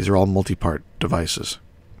 These are all multi-part devices.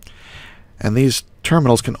 And these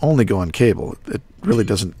terminals can only go on cable. It really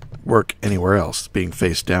doesn't work anywhere else, being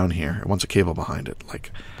faced down here. It wants a cable behind it,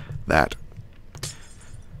 like that.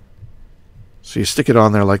 So you stick it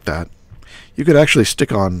on there like that. You could actually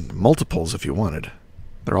stick on multiples if you wanted.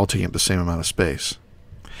 They're all taking up the same amount of space.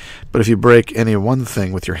 But if you break any one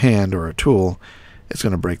thing with your hand or a tool, it's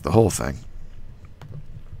going to break the whole thing.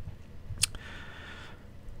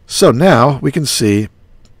 So now we can see,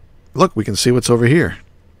 look, we can see what's over here.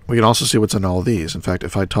 We can also see what's in all these. In fact,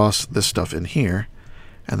 if I toss this stuff in here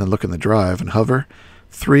and then look in the drive and hover,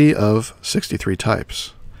 3 of 63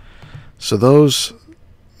 types. So those,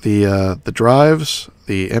 the drives,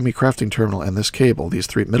 the ME crafting terminal, and this cable,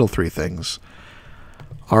 these middle three things,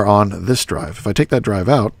 are on this drive. If I take that drive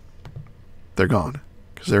out, they're gone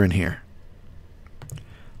because they're in here.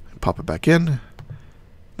 Pop it back in,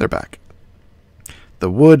 they're back. The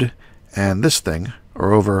wood and this thing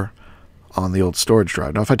are over on the old storage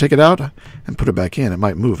drive. Now if I take it out and put it back in, it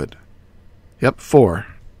might move it. Yep, 4.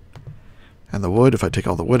 And the wood, if I take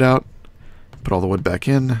all the wood out, put all the wood back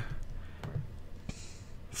in,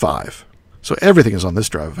 5. So everything is on this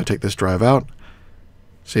drive. If I take this drive out,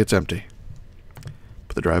 see, it's empty.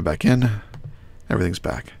 Put the drive back in, everything's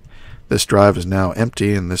back. This drive is now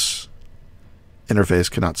empty, and this interface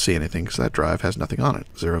cannot see anything because that drive has nothing on it.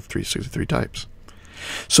 0 of 363 types.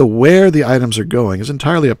 So where the items are going is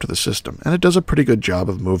entirely up to the system, and it does a pretty good job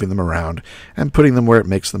of moving them around and putting them where it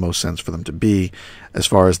makes the most sense for them to be as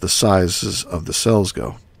far as the sizes of the cells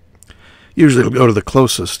go. Usually it'll go to the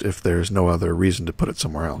closest if there's no other reason to put it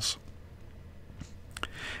somewhere else.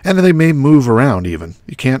 And they may move around even.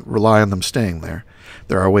 You can't rely on them staying there.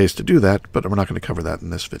 There are ways to do that, but we're not going to cover that in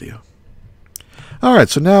this video. Alright,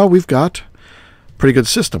 so now we've got a pretty good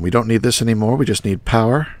system. We don't need this anymore. We just need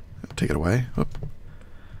power. Take it away. Oop.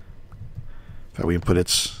 In fact, we can put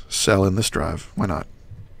its cell in this drive. Why not?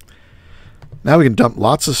 Now we can dump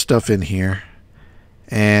lots of stuff in here,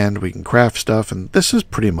 and we can craft stuff, and this is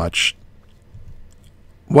pretty much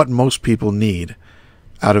what most people need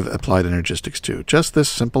out of Applied Energistics 2. Just this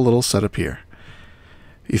simple little setup here.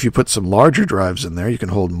 If you put some larger drives in there, you can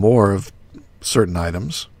hold more of certain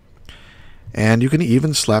items, and you can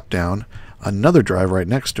even slap down another drive right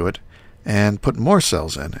next to it and put more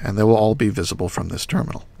cells in, and they will all be visible from this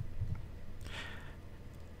terminal.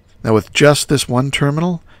 Now with just this one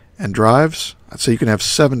terminal and drives, I'd say you can have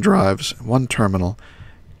 7 drives, one terminal,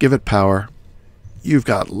 give it power, you've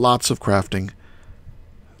got lots of crafting,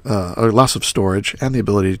 or lots of storage, and the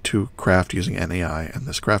ability to craft using NAI and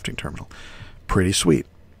this crafting terminal. Pretty sweet.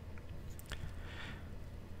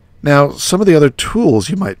 Now, some of the other tools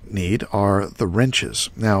you might need are the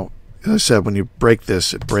wrenches. Now, as I said, when you break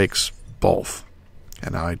this, it breaks both.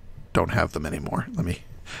 And I don't have them anymore. Let me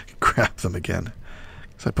grab them again,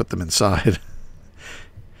 because I put them inside.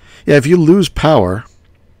 Yeah, if you lose power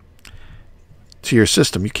to your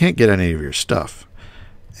system, you can't get any of your stuff.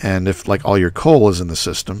 And if, like, all your coal is in the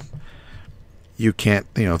system, you can't,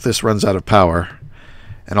 if this runs out of power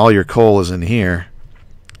and all your coal is in here,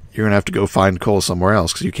 you're going to have to go find coal somewhere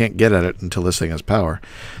else because you can't get at it until this thing has power.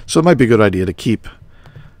 So it might be a good idea to keep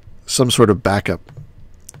some sort of backup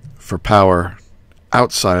for power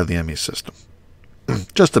outside of the ME system.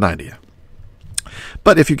 Just an idea.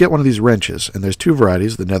 But if you get one of these wrenches, and there's 2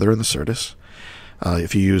 varieties, the Nether and the Certus.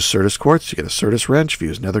 If you use Certus quartz, you get a Certus wrench. If you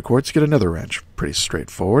use Nether quartz, you get a Nether wrench. Pretty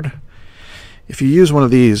straightforward. If you use one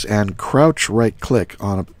of these and crouch right-click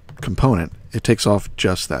on a component, it takes off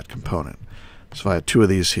just that component. So if I had 2 of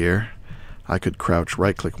these here, I could crouch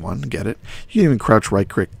right-click one, get it. You can even crouch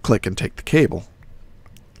right-click and take the cable.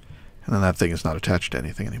 And then that thing is not attached to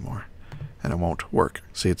anything anymore. And it won't work.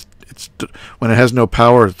 See, it's when it has no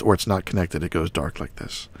power or it's not connected, it goes dark like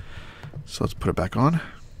this. So let's put it back on.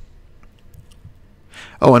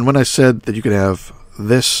 Oh, and when I said that you could have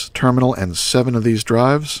this terminal and 7 of these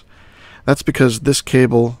drives, that's because this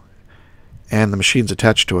cable and the machines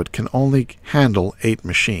attached to it can only handle 8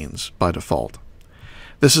 machines by default.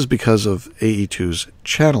 This is because of AE2's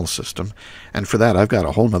channel system, and for that I've got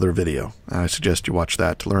a whole nother video, and I suggest you watch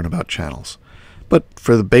that to learn about channels. But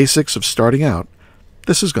for the basics of starting out,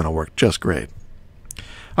 this is going to work just great.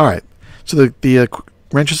 Alright, so the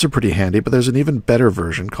wrenches are pretty handy, but there's an even better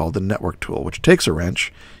version called the network tool, which takes a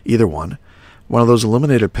wrench, either one of those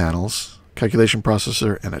illuminated panels, calculation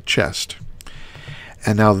processor, and a chest.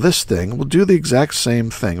 And now this thing will do the exact same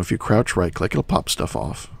thing. If you crouch right-click, it'll pop stuff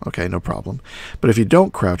off. Okay, no problem. But if you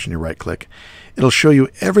don't crouch and you right-click, it'll show you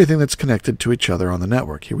everything that's connected to each other on the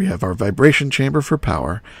network. Here we have our vibration chamber for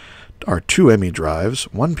power, our 2 ME drives,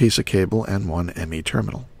 1 piece of cable, and 1 ME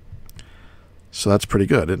terminal. So that's pretty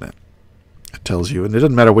good, isn't it? It tells you, and it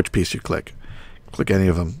doesn't matter which piece you click. Click any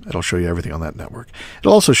of them, it'll show you everything on that network.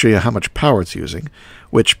 It'll also show you how much power it's using,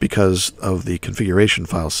 which, because of the configuration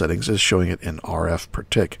file settings, is showing it in RF per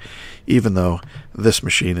tick, even though this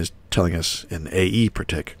machine is telling us in AE per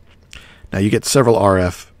tick. Now you get several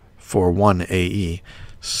RF for 1 AE,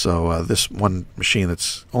 so this one machine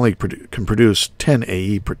that's only can produce 10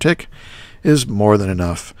 AE per tick is more than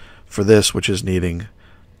enough for this, which is needing,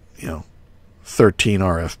 13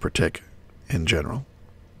 RF per tick in general.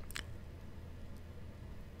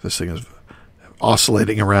 This thing is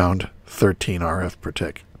oscillating around 13 RF per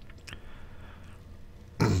tick.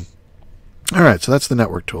 Alright, so that's the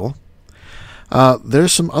network tool.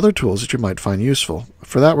 There's some other tools that you might find useful.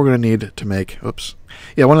 For that, we're going to need to make...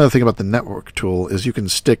 one other thing about the network tool is you can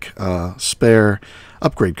stick spare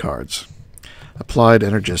upgrade cards. Applied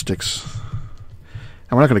Energistics.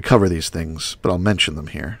 And we're not going to cover these things, but I'll mention them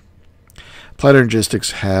here. Applied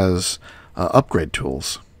Energistics has upgrade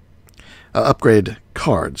tools. Upgrade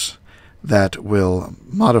cards that will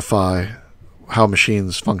modify how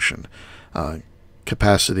machines function.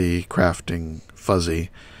 Capacity, crafting, fuzzy,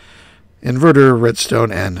 inverter,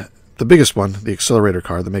 redstone, and the biggest one, the accelerator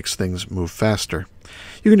card that makes things move faster.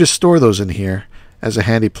 You can just store those in here as a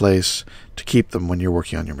handy place to keep them when you're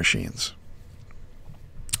working on your machines.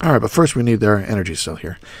 Alright, but first we need our energy cell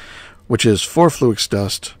here, which is 4 Fluix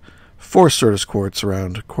dust, 4 Certus quartz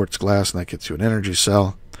around quartz glass, and that gets you an energy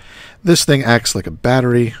cell. This thing acts like a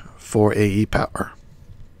battery for AE power.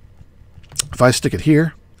 If I stick it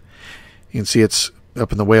here, you can see it's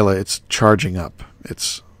up in the Wayla, it's charging up.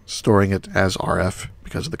 It's storing it as RF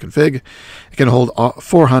because of the config. It can hold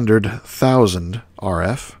 400,000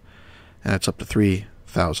 RF, and it's up to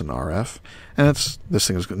 3,000 RF. And this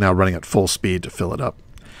thing is now running at full speed to fill it up.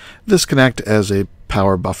 This can act as a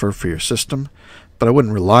power buffer for your system, but I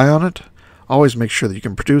wouldn't rely on it. Always make sure that you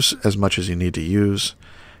can produce as much as you need to use,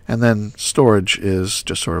 And then storage is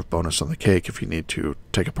just sort of bonus on the cake. If you need to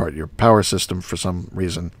take apart your power system for some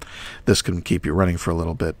reason, this can keep you running for a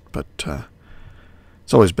little bit, but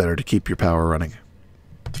it's always better to keep your power running.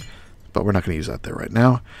 But we're not going to use that there right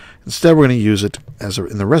now. Instead, we're going to use it as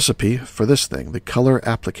in the recipe for this thing, the color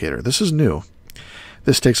applicator. This is new.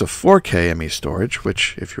 This takes a 4K ME storage,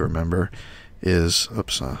 which, if you remember, is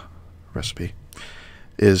recipe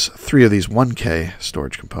is 3 of these 1K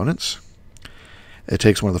storage components. It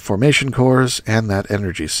takes one of the formation cores and that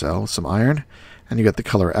energy cell, some iron, and you get the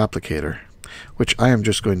color applicator, which I am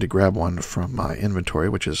just going to grab one from my inventory,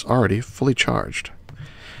 which is already fully charged.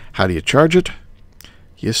 How do you charge it?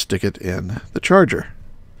 You stick it in the charger,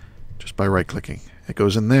 just by right-clicking. It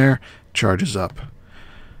goes in there, charges up.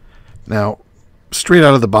 Now, straight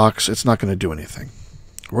out of the box, it's not going to do anything.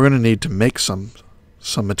 We're going to need to make some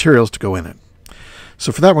materials to go in it.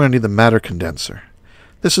 So for that, we're going to need the matter condenser.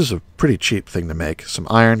 This is a pretty cheap thing to make. Some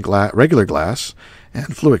iron, regular glass,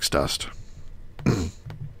 and Fluix dust.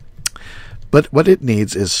 But what it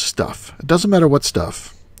needs is stuff. It doesn't matter what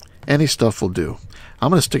stuff. Any stuff will do. I'm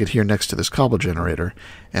going to stick it here next to this cobble generator,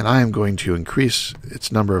 and I am going to increase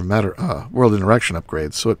its number of world interaction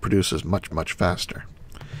upgrades so it produces much, much faster.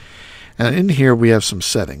 And in here we have some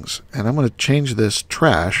settings, and I'm going to change this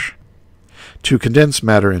trash to condense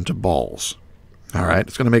matter into balls. Alright,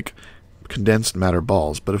 it's going to make condensed matter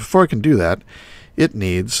balls, but before I can do that, it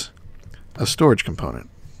needs a storage component.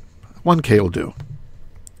 1K will do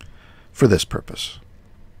for this purpose.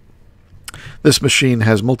 This machine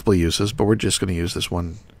has multiple uses, but we're just going to use this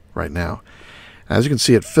one right now. As you can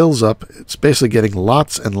see, it fills up. It's basically getting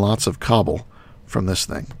lots and lots of cobble from this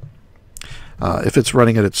thing. If it's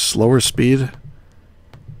running at its slower speed,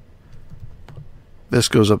 this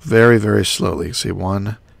goes up very, very slowly. You see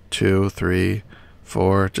 1, 2, 3,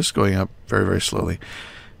 4, just going up very, very slowly.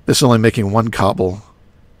 This is only making 1 cobble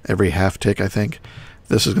every half tick, I think.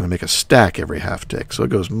 This is going to make a stack every half tick, so it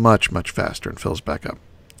goes much, much faster and fills back up.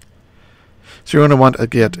 So you're going to want to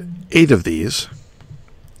get 8 of these,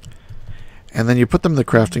 and then you put them in the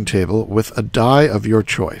crafting table with a dye of your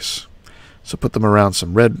choice. So put them around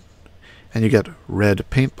some red, and you get red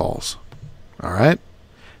paintballs. Alright?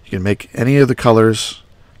 You can make any of the colors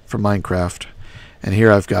from Minecraft. And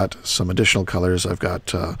here I've got some additional colors. I've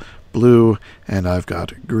got blue and I've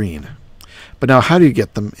got green. But now how do you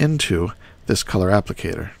get them into this color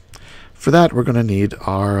applicator? For that we're going to need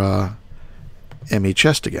our ME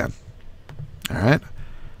chest again. Alright?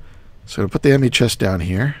 So I'm going to put the ME chest down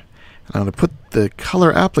here. And I'm going to put the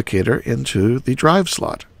color applicator into the drive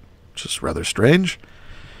slot, which is rather strange.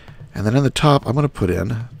 And then in the top I'm going to put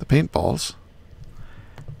in the paintballs.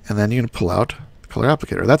 And then you're going to pull out the color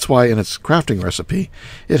applicator. That's why in its crafting recipe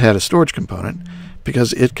it had a storage component,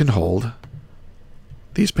 because it can hold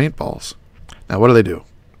these paintballs. Now what do?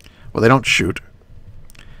 Well, they don't shoot.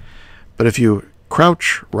 But if you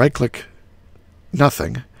crouch, right-click,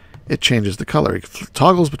 nothing, it changes the color. It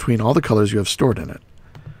toggles between all the colors you have stored in it.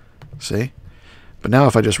 See? But now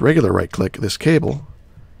if I just regular right-click this cable,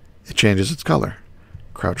 it changes its color.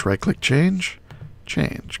 Crouch, right-click, change,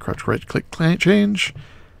 change. Crouch, right-click, change.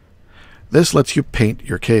 This lets you paint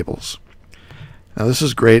your cables. Now this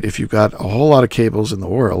is great if you've got a whole lot of cables in the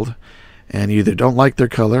world and you either don't like their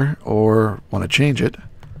color or want to change it.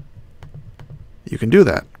 You can do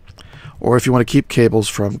that. Or if you want to keep cables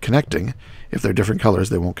from connecting, if they're different colors,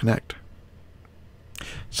 they won't connect.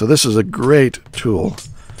 So this is a great tool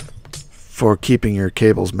for keeping your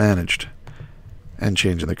cables managed and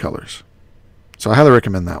changing the colors. So I highly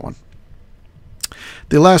recommend that one.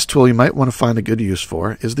 The last tool you might want to find a good use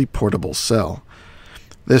for is the portable cell.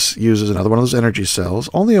 This uses another one of those energy cells,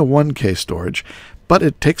 only a 1K storage, but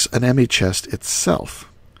it takes an ME chest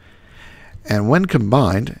itself. And when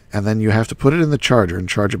combined, and then you have to put it in the charger and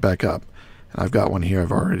charge it back up. And I've got one here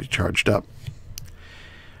I've already charged up.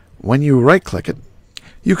 When you right-click it,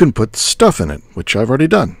 you can put stuff in it, which I've already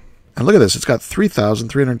done. And look at this, it's got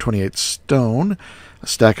 3,328 stone, a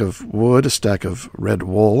stack of wood, a stack of red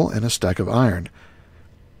wool, and a stack of iron.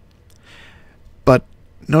 But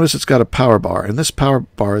notice it's got a power bar, and this power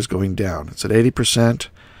bar is going down. It's at 80%.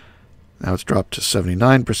 Now it's dropped to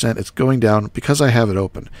 79%. It's going down because I have it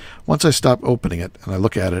open. Once I stop opening it and I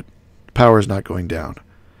look at it, power is not going down.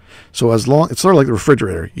 So it's sort of like the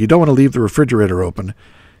refrigerator. You don't want to leave the refrigerator open.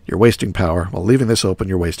 You're wasting power. While leaving this open,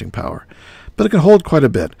 you're wasting power. But it can hold quite a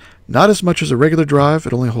bit. Not as much as a regular drive.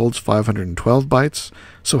 It only holds 512 bytes,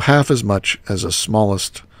 so half as much as a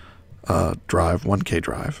smallest drive, 1K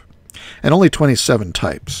drive. And only 27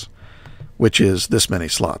 types, which is this many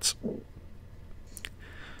slots.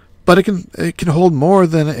 But it can hold more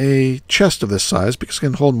than a chest of this size, because it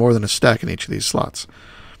can hold more than a stack in each of these slots.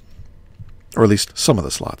 or at least some of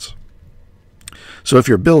the slots. So if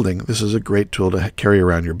you're building, this is a great tool to carry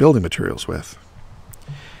around your building materials with.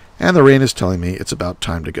 And the rain is telling me it's about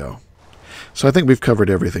time to go. So I think we've covered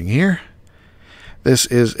everything here. This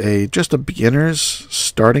is just a beginner's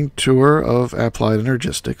starting tour of Applied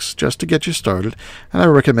Energistics, just to get you started, and I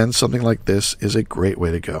recommend something like this is a great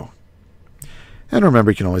way to go. And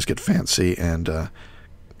remember, you can always get fancy, and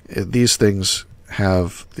these things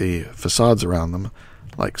have the facades around them,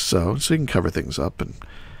 like so you can cover things up and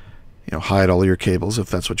hide all your cables if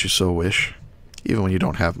that's what you so wish, even when you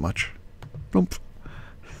don't have much. Boom.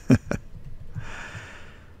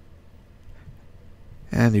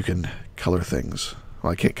 And you can color things.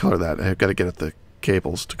 Well, I can't color that. I've got to get at the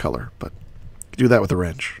cables to color, but you can do that with a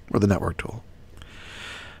wrench or the network tool.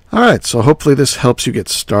 Alright, so hopefully this helps you get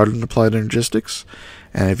started in Applied Energistics.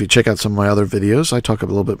 And if you check out some of my other videos, I talk a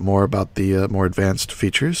little bit more about the more advanced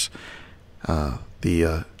features, how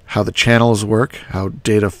the channels work, how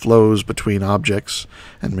data flows between objects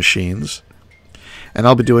and machines. And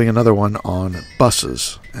I'll be doing another one on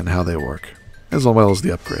buses and how they work, as well as the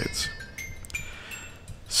upgrades.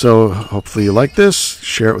 So hopefully you like this,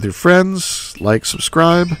 share it with your friends, like,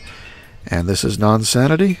 subscribe, and this is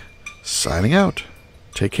Nonsanity, signing out.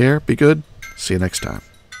 Take care, be good, see you next time.